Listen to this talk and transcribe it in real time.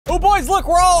Oh, boys, look,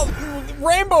 we're all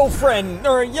rainbow friend.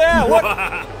 Or, yeah, what?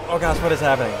 Oh, gosh, what is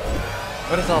happening?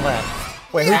 What is all that?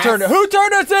 Wait, Yes. who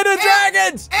turned us into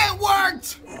dragons? It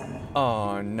worked!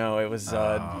 Oh, no, it was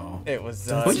Zud. It was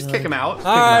Zud. We'll just kick him out.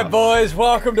 All right, boys,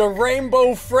 welcome to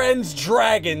Rainbow Friends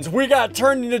Dragons. We got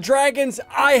turned into dragons.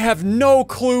 I have no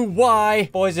clue why.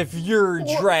 Boys, if you're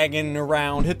dragging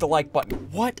around, hit the like button.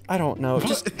 What? I don't know.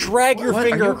 Just drag your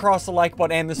finger across the like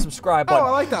button and the subscribe button. Oh,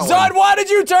 I like that Zud, one. why did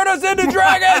you turn us into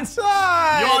dragons? You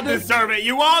all deserve it.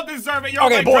 You all deserve it. You're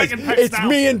Okay, my boys, dragon pets it's now.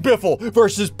 me and Biffle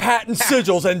versus Pat and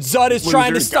Sigils, and Zud is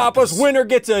trying to Loser stop got us. this. Winner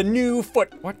gets a new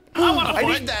foot. What? I want a I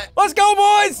foot. need that. Let's go,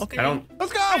 boys! Okay. I don't.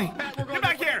 Let's go. Get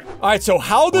back here. All right, so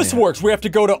how this works, we have to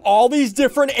go to all these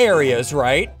different areas,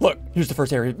 right? Look, here's the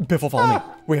first area. Biffle, follow me.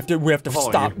 We have to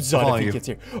stop Zud if he gets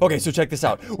here. Okay, so check this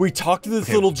out. We talk to this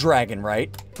little dragon,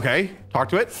 right? Okay, talk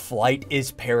to it. Flight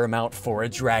is paramount for a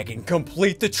dragon.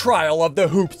 Complete the trial of the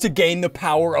hoops to gain the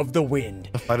power of the wind.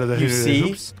 You see?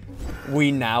 Hoops.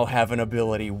 We now have an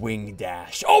ability, Wing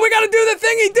Dash. Oh, we gotta do the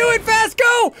thingy! Do it fast,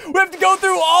 go! We have to go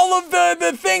through all of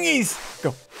the thingies.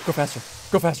 Go faster,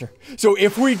 go faster. So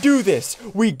if we do this,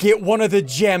 we get one of the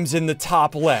gems in the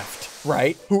top left,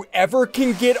 right? Whoever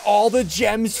can get all the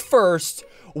gems first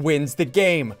wins the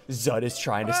game. Zud is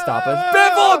trying to stop us.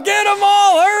 Biffle, get them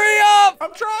all, hurry up!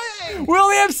 I'm trying. We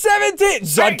only have 17.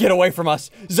 Zud, get away from us.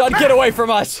 Zud, get away from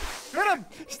us. Hit him.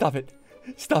 Stop it.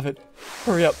 Stop it.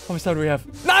 Hurry up. How much time do we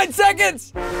have? 9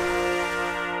 seconds!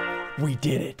 We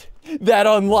did it. That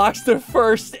unlocks the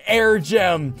first air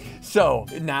gem. So,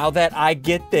 now that I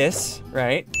get this,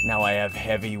 right? Now I have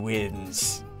heavy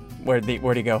winds. Where'd he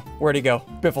go? Where'd he go?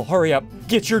 Biffle, hurry up.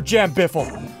 Get your gem, Biffle.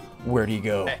 Where'd he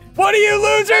go? What are you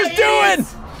losers doing?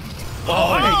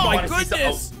 Oh my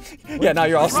goodness. Yeah, now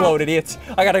you're all slowed, idiots.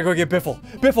 I gotta go get Biffle.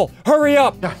 Biffle, hurry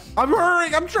up. I'm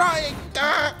hurrying. I'm trying.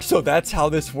 So that's how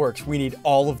this works. We need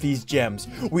all of these gems.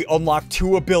 We unlock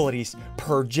 2 abilities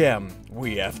per gem.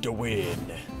 We have to win.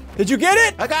 Did you get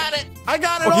it? I got it. I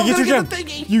got it. Okay, I'm get your gonna gem.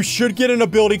 the thingy. You should get an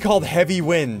ability called Heavy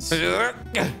Winds.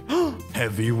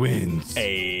 Heavy winds.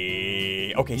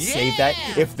 Hey. Okay, save that.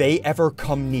 If they ever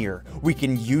come near, we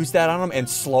can use that on them and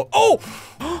slow. Oh!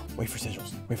 Wait for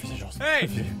sigils. Wait for sigils. Hey.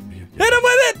 Hit him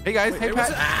with it! Hey guys. Hey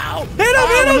Pat. Ow. Hit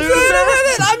him with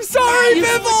it! I'm sorry, You-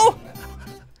 Biffle!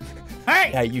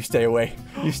 Hey. Yeah, you stay away.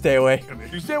 You stay away.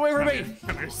 You stay away from me.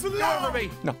 Come here. Stay away from me.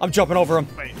 No, I'm jumping over him.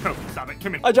 Wait, no, stop it.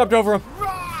 Come here. I jumped over him.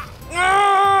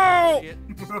 No!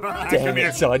 Come Dang here.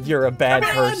 it, son, you're a bad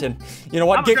person. You know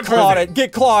what? I'm a Get good clawed. person.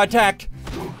 Get claw attacked.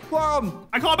 Plum.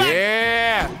 I call back.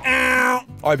 Yeah. Ow!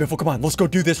 All right, Biffle, come on. Let's go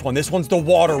do this one. This one's the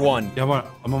water one. Yeah,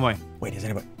 I'm on my. Wait, is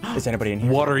anybody in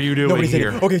here? What are you doing Nobody's here?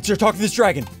 in here. Okay, so talk to this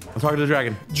dragon. I'm talking to the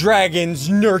dragon. Dragons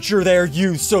nurture their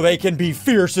youth so they can be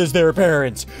fierce as their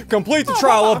parents. Complete the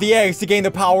trial of the eggs to gain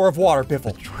the power of water,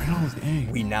 Biffle.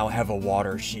 We now have a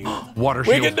water shield. Water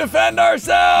We shield. can defend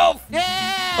ourselves.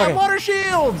 Yeah. Okay. Water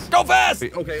shields. Go fast!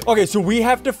 Okay. Okay, so we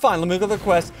have to find, let me look at the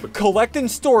quest. Collect and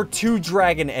store 2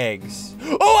 dragon eggs.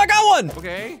 Oh, I got one!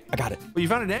 Okay. I got it. Well, you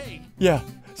found an egg. Yeah.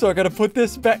 So I gotta put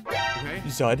this back. Okay.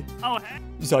 Zud. Oh, hey.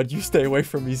 Zud, you stay away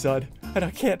from me, Zud. And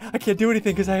I can't do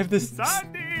anything because I have this.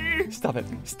 SSundee. Stop it.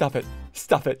 Stop it.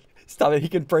 Stop it. Stop it. He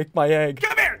can break my egg.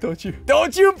 Come here.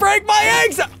 Don't you break my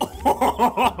eggs!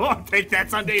 Take that,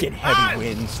 SSundee. Get heavy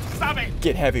winds. Stop it.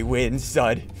 Get heavy winds,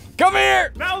 Zud. Come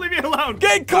here! Now leave me alone.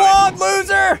 Get clawed,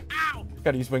 loser! Ow.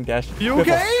 Gotta use wing dash. You Biffle.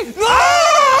 okay?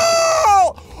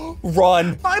 No!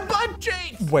 Run. My butt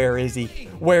cheeks. Where is he?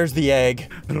 Where's the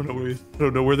egg? I don't know where he is. I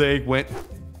don't know where the egg went.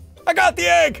 I got the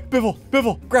egg! Biffle,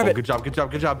 grab it. Good job. Good job.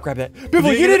 Good job. Grab that.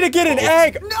 Biffle, you you get need to get an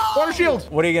egg! No. Water shield.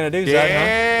 What are you gonna do, Zud?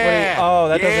 Yeah. Huh? Oh,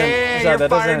 that doesn't. Yeah, Zud, your that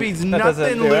fire doesn't. means that nothing,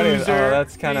 doesn't do anything. loser. Oh,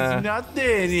 that's kind Means of.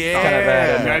 nothing. Yeah. kinda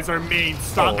bad, You guys are mean.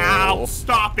 Stop. Oh. Ow.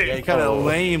 Stop it. Yeah, you kind of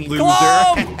lame, loser.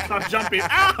 Club! Stop jumping.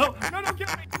 Ow. No, don't kill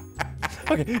me.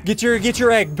 Okay, get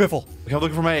your egg, Biffle. I'm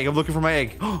looking for my egg. I'm looking for my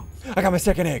egg. I got my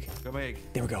second egg. Got my egg.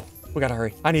 There we go. We gotta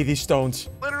hurry. I need these stones.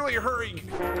 Literally hurrying.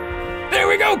 There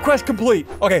we go. Quest complete.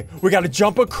 Okay, we gotta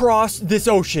jump across this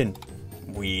ocean.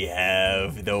 We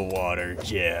have the water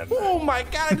gem. Oh my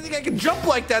god! I didn't think I could jump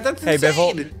like that. That's Hey, insane.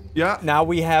 Biffle. Yeah. Now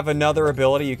we have another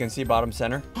ability. You can see bottom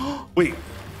center. Wait.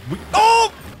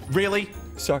 Oh! Really?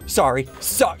 Sorry. How'd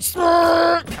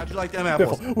you like them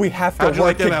apples? Biffle, we have to How'd you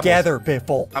work like them together,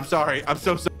 Biffle. I'm sorry. I'm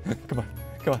so sorry. Come on.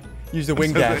 Use the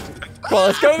wing dash. Come on,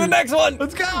 let's go to the next one.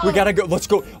 Let's go. We gotta go. Let's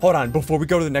go. Hold on. Before we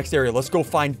go to the next area, let's go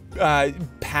find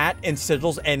Pat and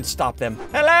Sigils and stop them.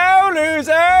 Hello,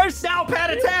 losers. Now, Pat,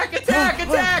 attack.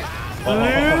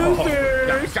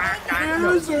 Losers.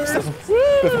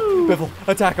 Biffle,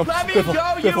 attack him. Let me Biffle,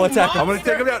 go, you Biffle, attack him. I'm gonna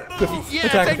take him down. Yeah,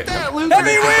 attack take him. that, loser. And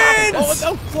he wins!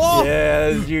 Oh, no, Claw.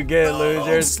 Yes, you get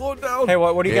losers. Slow down. Hey,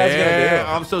 what are you guys gonna do?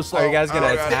 I'm so slow. Are you guys gonna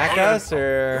Oh, God. attack us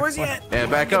or? Where's he at? Yeah,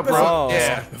 back up, bro. Oh,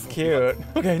 Yeah. cute.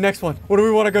 Okay, next one. What do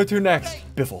we want to go to next?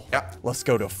 Biffle. Yeah. Let's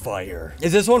go to fire.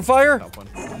 Is this one fire?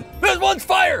 This one's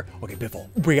fire. Okay, Biffle.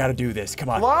 We gotta do this. Come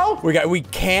on. Hello? We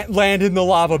can't land in the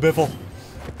lava, Biffle.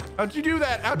 How'd you do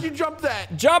that? How'd you jump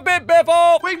that? Jump it,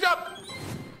 Biffle. Wake up.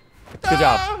 Good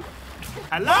job.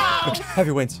 Hello.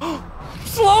 Heavy winds.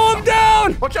 Slow him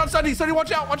down. Watch out, SSundee. SSundee,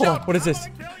 watch out. Watch Hold on, out. what is this?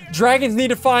 Dragons need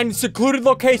to find secluded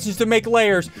locations to make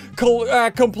layers.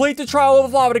 Complete the trial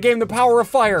of lava to gain the power of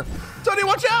fire. SSundee,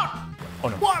 watch out.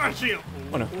 Water shield.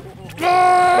 Oh no. But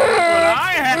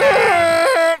I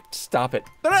had Stop it.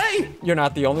 Hey. You're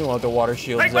not the only one with the water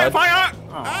shield, Take my Zud. fire.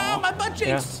 Oh, my butt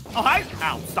cheeks. Oh, hi.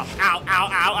 Ow, stop. Ow, ow,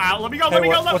 ow, ow. Let me go, let Hey, me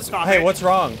go, let me what's, stop. hey, it. what's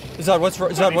wrong? Zud, what's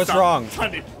Stop. wrong?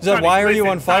 SSundee, Zud, why are you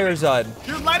listen, on fire, stop it. Zud?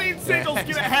 You're letting signals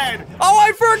get ahead. Oh,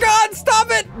 I forgot! Stop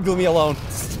it! Leave me alone.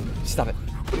 Stop it.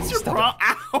 What's your Stop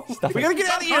bro? Ow. Stop We it. gotta get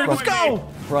out of here. Run. Let's go.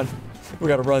 Run. We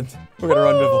gotta run. We gotta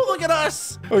run, Oh, Biffle. look at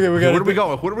us. Okay, we gotta. Where do we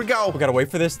go? Where do we go? We gotta wait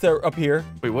for this to appear.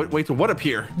 Wait, wait till what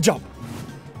appear? Jump.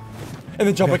 And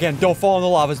then jump again. Don't fall in the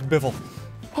lava, Biffle.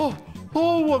 Oh,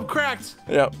 I'm cracked.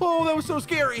 Yep. Oh, that was so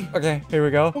scary. Okay, here we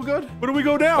go. Oh, good. Where do we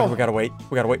go now? We gotta wait.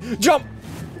 We gotta wait. Jump!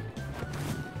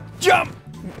 Jump!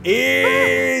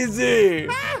 Easy!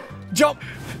 Jump!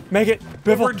 Make it,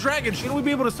 We're Biffle. dragons. Shouldn't we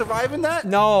be able to survive in that?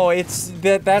 No, it's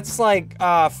that's like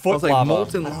foot It's like lava.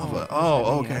 molten lava.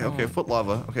 Oh, okay, okay. Foot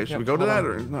lava. Okay, should we go to hold that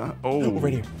or not? Oh.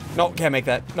 Right here. No, can't make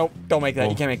that. Nope, don't make that.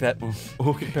 You can't make that.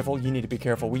 Okay. Biffle, you need to be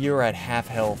careful. We are at half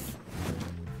health.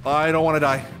 I don't want to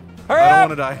die. Hurry I up!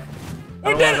 don't want to die. I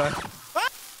We don't did want to die.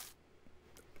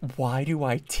 Why do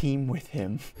I team with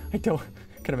him? I don't.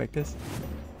 Can I make this?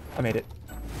 I made it.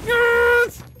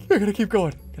 Yes! I gotta keep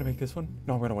going. Can I make this one?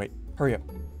 No, I'm gonna wait. Hurry up.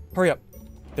 Hurry up.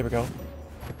 There we go.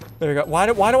 There we go. Why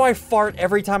do I fart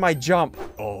every time I jump?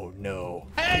 Oh no.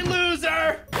 Hey,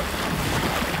 loser.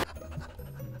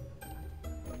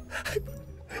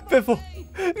 Biffle.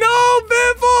 No,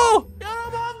 Biffle! Get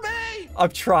him off me! I'm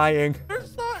trying.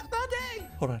 There's not SSundee!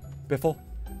 Hold on. Biffle.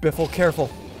 Biffle, careful.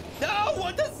 No,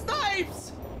 what the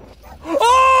snipes?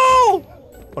 Oh!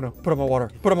 Oh no. Put him on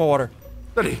water. Put him on water.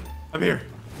 SSundee, I'm here.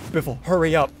 Biffle,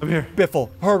 hurry up. I'm here. Biffle,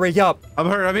 hurry up. I'm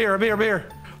here. I'm here. I'm here. I'm here.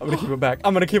 I'm gonna keep him back.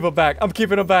 I'm gonna keep him back. I'm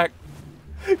keeping him back.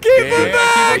 Keep him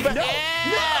back! Keep it back.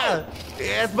 Yeah!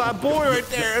 Yeah, that's my boy right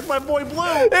there. That's my boy Blue.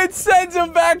 It sends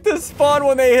them back to spawn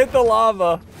when they hit the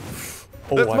lava.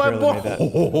 Oh, That's I my barely boy. made that.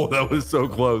 Oh, that was so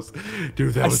close.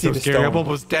 Dude, that I was see so the scary. stone. I'm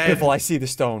almost dead. Biffle, I see the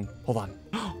stone. Hold on.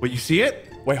 Wait, you see it?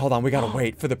 Wait, hold on. We gotta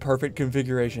wait for the perfect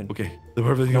configuration. Okay, the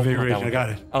perfect Nope, not that configuration. one. I got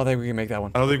it. I don't think we can make that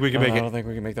one. I don't think we can make I don't it. think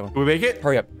we can make that one. Can we make it?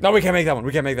 Hurry up. No, we can't make that one.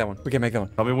 We can't make that one. We can't make that one.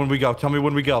 Tell me when we go. Tell me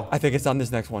when we go. I think it's on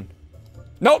this next one.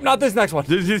 Nope, not this next one.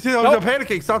 Did you see Nope. I'm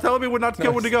panicking? Stop telling me when not to go,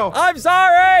 when to go. I'm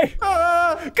sorry!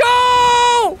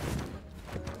 Go!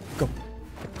 Go.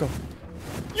 Go.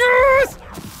 Yes!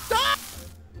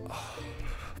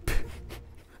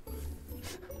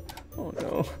 Oh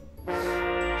no.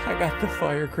 I got the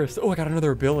fire crystal. Oh, I got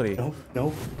another ability. No.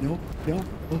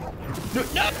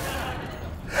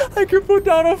 I can put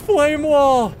down a flame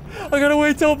wall. I gotta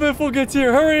wait till Biffle gets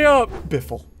here. Hurry up.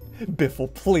 Biffle.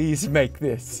 Biffle, please make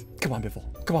this. Come on, Biffle.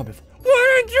 Come on, Biffle.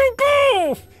 Where did you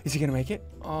go? Is he gonna make it?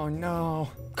 Oh no.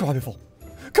 Come on, Biffle.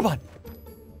 Come on.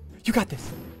 You got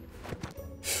this.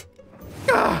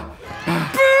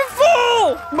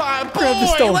 Biffle! My boy, Grab the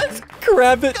stone. let's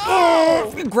Grab it.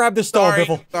 Oh, grab the stone, Sorry,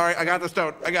 Biffle. sorry, I got the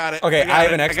stone. I got it. Okay, got I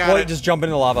have it, an I got exploit. it. Just jump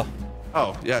into the lava.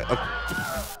 Oh, yeah.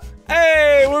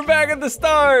 Hey, we're back at the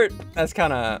start. That's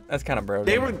kind of bro.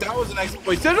 That was an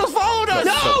exploit. Sigils followed us.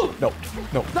 No! No.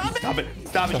 No. Stop it.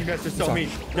 Stop it. You guys are so mean.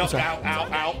 No, sorry.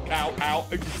 ow.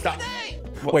 Stop.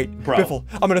 Wait, Bro. Biffle.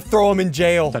 I'm gonna throw him in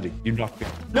jail. SSundee, you knocked me.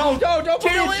 No, don't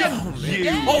put Kill me in. him. You.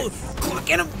 Oh,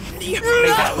 get him. Take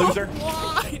that, loser.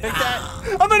 Take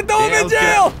that. I'm gonna throw him in let's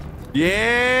jail. go.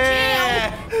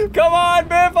 Yeah. Come on,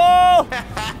 Biffle.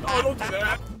 Oh, don't do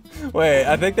that. Wait,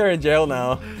 I think they're in jail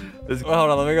now. Well,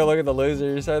 hold on, let me go look at the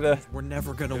losers. We're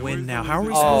never gonna win now. How are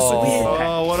we supposed to win?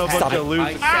 Oh, what a bunch Stop of it.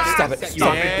 losers. Stop it.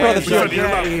 Stop it. Yeah, Brother, we shield. gotta get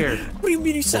out of here. What do you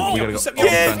mean you set me gotta up? You go. set me Oh,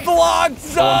 up. I'm Get blocked,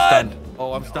 son.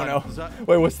 Oh, I'm stunned. Oh, no.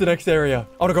 Wait, what's the next area?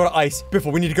 I wanna go to ice.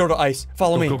 Biffle, we need to go to ice.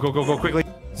 Follow me. Go quickly.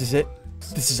 Is this it?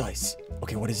 This is ice.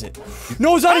 Okay, what is it?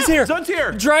 No, Zud is here! Zud's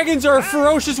here! Dragons are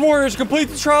ferocious warriors. Complete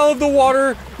the trial of the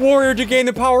water warrior to gain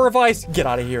the power of ice. Get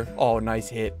out of here. Oh, nice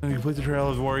hit. You complete the trail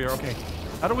as warrior. Okay.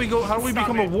 How do we go? How do we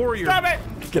become a warrior? Stop it.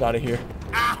 Get out of here.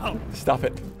 Ow! Stop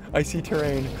it. Icy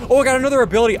terrain. Oh, I got another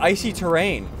ability, icy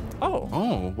terrain. Oh.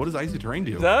 Oh, what does icy terrain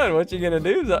do? Zud, what you gonna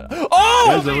do, Zud?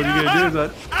 Oh! What are you gonna do,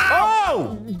 Zud?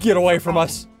 Oh! Get away from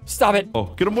us. Stop it. Oh,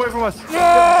 get him away from us.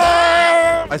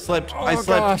 Ah! I slipped. Oh, I slipped.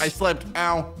 gosh. I slipped.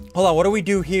 Ow. Hold on, what do we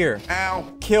do here? Ow.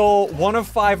 Kill 1 of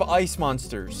 5 ice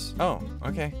monsters. Oh,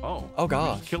 okay. Oh. Oh,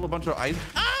 gosh. Kill a bunch of ice.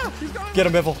 Ah! He's going. Get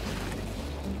him, Biffle.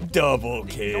 Double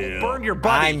kill. Don't burn your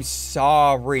body. I'm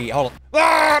sorry. Hold on.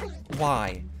 Ah!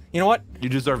 Why? You know what? You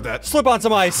deserve that. Slip on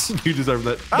some ice. You deserve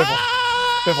that.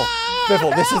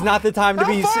 Biffle, this is not the time to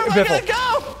be. Biffle,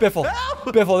 Biffle,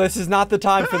 Biffle, this is not the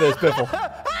time for this, Biffle.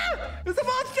 It's a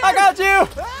monster. I got you.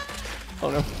 Oh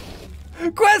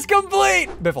no. Quest complete.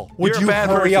 Biffle, would You're a you bad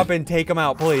hurry person. up and take him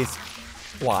out, please?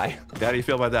 Why? How do you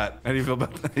feel about that? How do you feel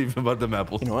about? How do you feel about them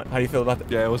apples? You know what? How do you feel about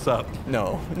that? Yeah. What's up?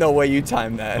 No, no way you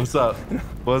timed that. What's up?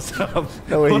 What's up?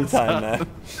 No way you What's timed up? that.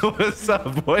 What's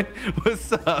up, boy?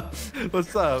 What's up?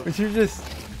 What's up? Would you just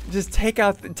take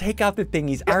out the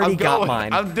thingies? I already I'm got going.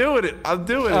 mine. I'm doing it. I'm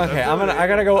doing it. Okay, I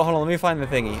gotta go. Hold on, let me find the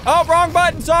thingy. Oh, wrong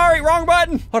button. Sorry, wrong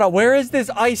button. Hold on, where is this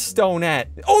ice stone at?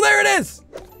 Oh, there it is.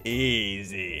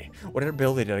 Easy. What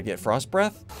ability did I get? Frost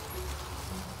breath?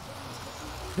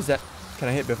 Is that? Can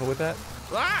I hit Biffle with that?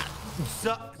 Ah!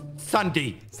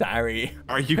 SSundee. Sorry.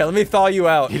 Are you Okay, let me thaw you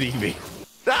out. kidding me?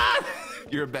 Ah!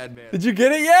 You're a bad man. Did you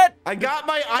get it yet? I got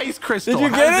my ice crystal. Did you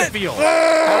How get does it? it feel? How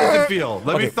does it feel?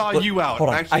 Let me Okay, thaw look, you out. Hold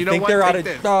on. Actually, you know I think what? they're out Take of.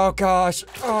 this. Oh gosh.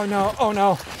 Oh no. Oh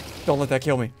no. Don't let that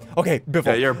kill me. Okay, Biffle.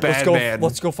 Yeah, you're a bad man.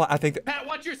 Let's go find. I think. Pat,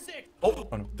 watch your six. Oh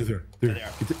no. There. There.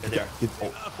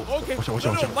 Okay. Watch out.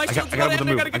 No, my I shield's got him with the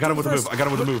gonna move. end. I got him with the move. I got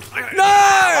him with the move.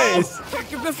 Nice.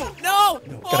 Get Biffle. No.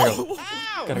 Gotta go.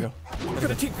 Gotta go. I'm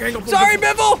gonna keep Grangle. Sorry,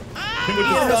 Biffle. He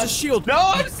has a shield. No,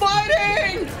 I'm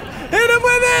sliding. Hit him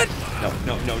with it. No,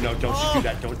 don't you do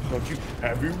that. Don't you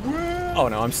everywhere. Oh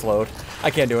no, I'm slowed.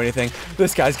 I can't do anything.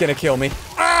 This guy's gonna kill me.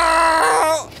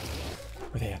 Ah!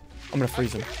 Where they at? I'm gonna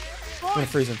freeze him. I'm gonna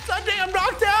freeze him. SSundee, I'm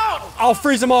knocked out. I'll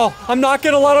freeze them all. I'm not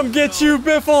gonna let them get you,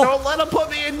 Biffle. Don't let him put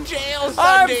me in jail,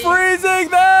 I'm SSundee. freezing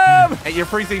them. Hey, you're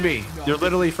freezing me. You're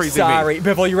literally freezing me. Sorry,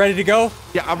 Biffle. You ready to go?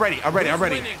 Yeah, I'm ready. I'm ready. I'm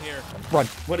ready. Run.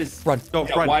 What is? Run. Go,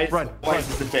 Yeah, run, why is, run, Why run. is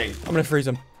this a thing? I'm gonna freeze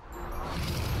him.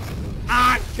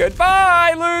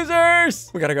 Goodbye, losers.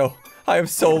 We gotta go. I am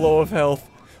so low of health.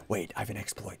 Wait, I have an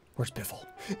exploit. Where's Biffle?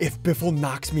 If Biffle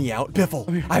knocks me out, Biffle,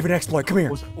 I have an exploit. Come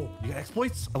here. Oh, you got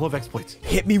exploits? I love exploits.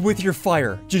 Hit me with your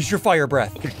fire. Just your fire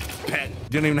breath. Pat, you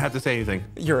don't even have to say anything.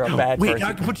 You're a bad Wait, person.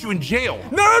 I can put you in jail.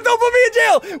 No, don't put me in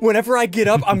jail! Whenever I get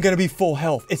up, I'm gonna be full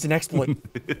health. It's an exploit.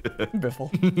 Biffle.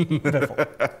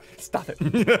 Biffle. Stop it.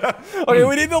 Okay,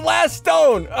 we need the last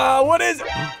stone. What is it?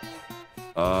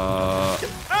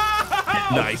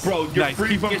 Nice. Bro, your nice. Keep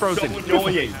him freak is frozen. so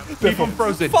annoying. Keep him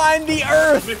frozen. Find the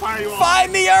earth! fire you off.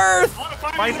 Find the earth!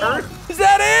 Find Earth. Is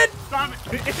that it? Stop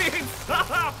it.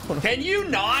 Stop. Can you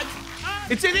not?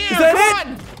 It's in here. Is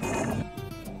that Come it? on.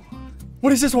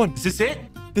 What is this one? Is this it?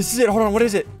 This is it. Hold on, what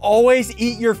is it? Always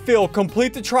eat your fill.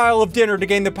 Complete the trial of dinner to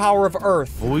gain the power of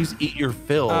earth. Always eat your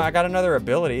fill. I got another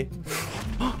ability.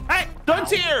 Hey,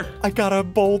 Dun's here. I got a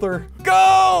boulder.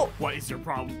 Go! What is your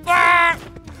problem? Ah!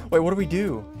 Wait, what do we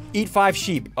do? Eat 5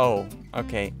 sheep. Oh,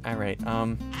 okay. All right.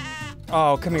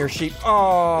 Oh, come here, sheep.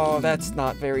 Oh, that's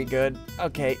not very good.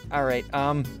 Okay. All right.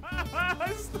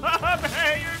 Stop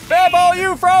it. Bibble,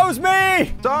 you froze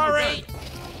me! Sorry.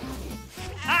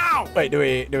 Ow. Wait, do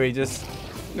we just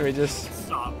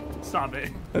Stop. Stop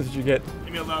it. that's what you get.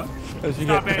 Leave me alone. That's what you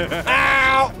Stop get. it.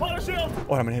 Ow! Pull the shield.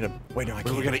 Oh, I'm gonna hit him. Wait, no, I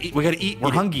can't. We gotta eat. We gotta eat.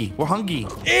 We're hungry. We're hungry. Eat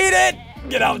it!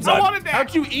 Get out, I son. wanted that.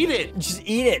 How'd you eat it? Just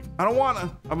eat it. I don't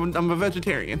wanna. I'm a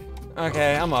vegetarian.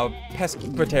 Okay, I'm a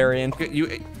pescatarian. Okay, you.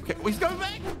 Okay, he's coming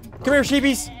back. Come here,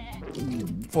 sheepies.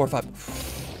 4 or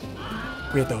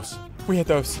 5. We hit those. We hit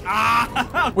those.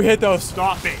 We hit those.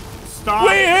 Stop it. Stop.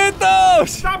 We hit those!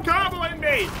 Stop cobbling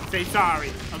me. Say sorry.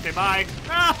 Okay, bye.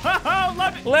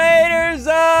 Love it. Later,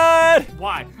 Zod!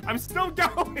 Why? I'm still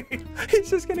going. He's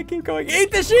just gonna keep going.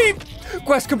 Eat the sheep!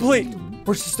 Quest complete.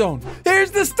 Where's the stone? Here's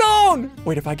the stone!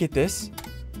 Wait, if I get this,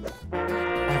 I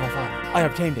have a 5. I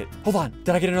obtained it. Hold on.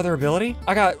 Did I get another ability?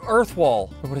 I got Earth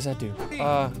Wall. What does that do?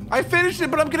 I finished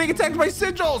it, but I'm getting attacked by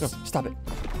sigils. Stop it.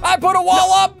 I put a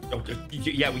wall up! Oh,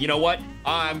 yeah, well, you know what?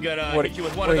 I'm gonna What- hit you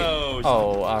with one wait. of those.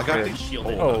 Oh, I got here. these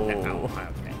Shielded. Oh. Okay, ow,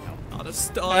 okay, ow. Oh, the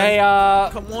stun. Hey,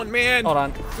 Come on, man. hold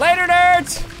on. Later,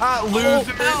 nerds! Ah,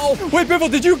 loser. Ow. Wait,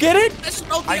 Biffle, did you get it? That's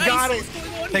not the I got ice. it. What's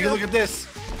going on Take a here? look at this.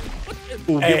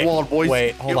 Ooh, Hey, get walled, boys.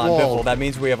 wait, hold Get on, walled. Biffle. That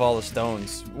means we have all the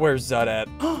stones. Where's Zud at?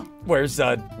 Where's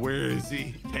Zud? Where is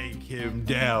he? Take him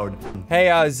down. Hey,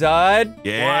 Zud.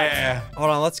 Yeah. Hold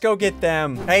on, let's go get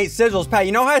them. Hey, Sizzles, Pat,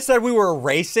 you know how I said we were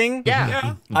racing?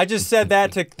 Yeah. I just said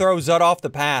that to throw Zud off the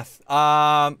path.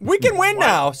 We can win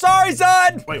now. Sorry,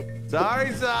 Zud. Wait,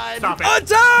 Sorry, son. stop it.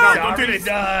 Zud! No, don't do this.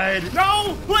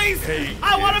 No, please.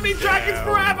 I want to be dragons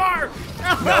forever.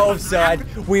 No,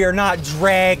 Zud, we are not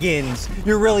dragons.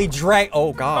 You're really oh,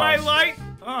 I gosh. like,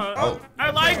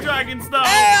 I like dragon stuff.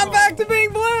 Hey, I'm back to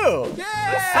being blue.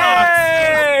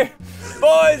 Hey!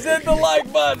 Boys, hit the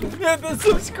like button. Hit the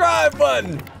subscribe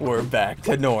button. We're back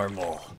to normal.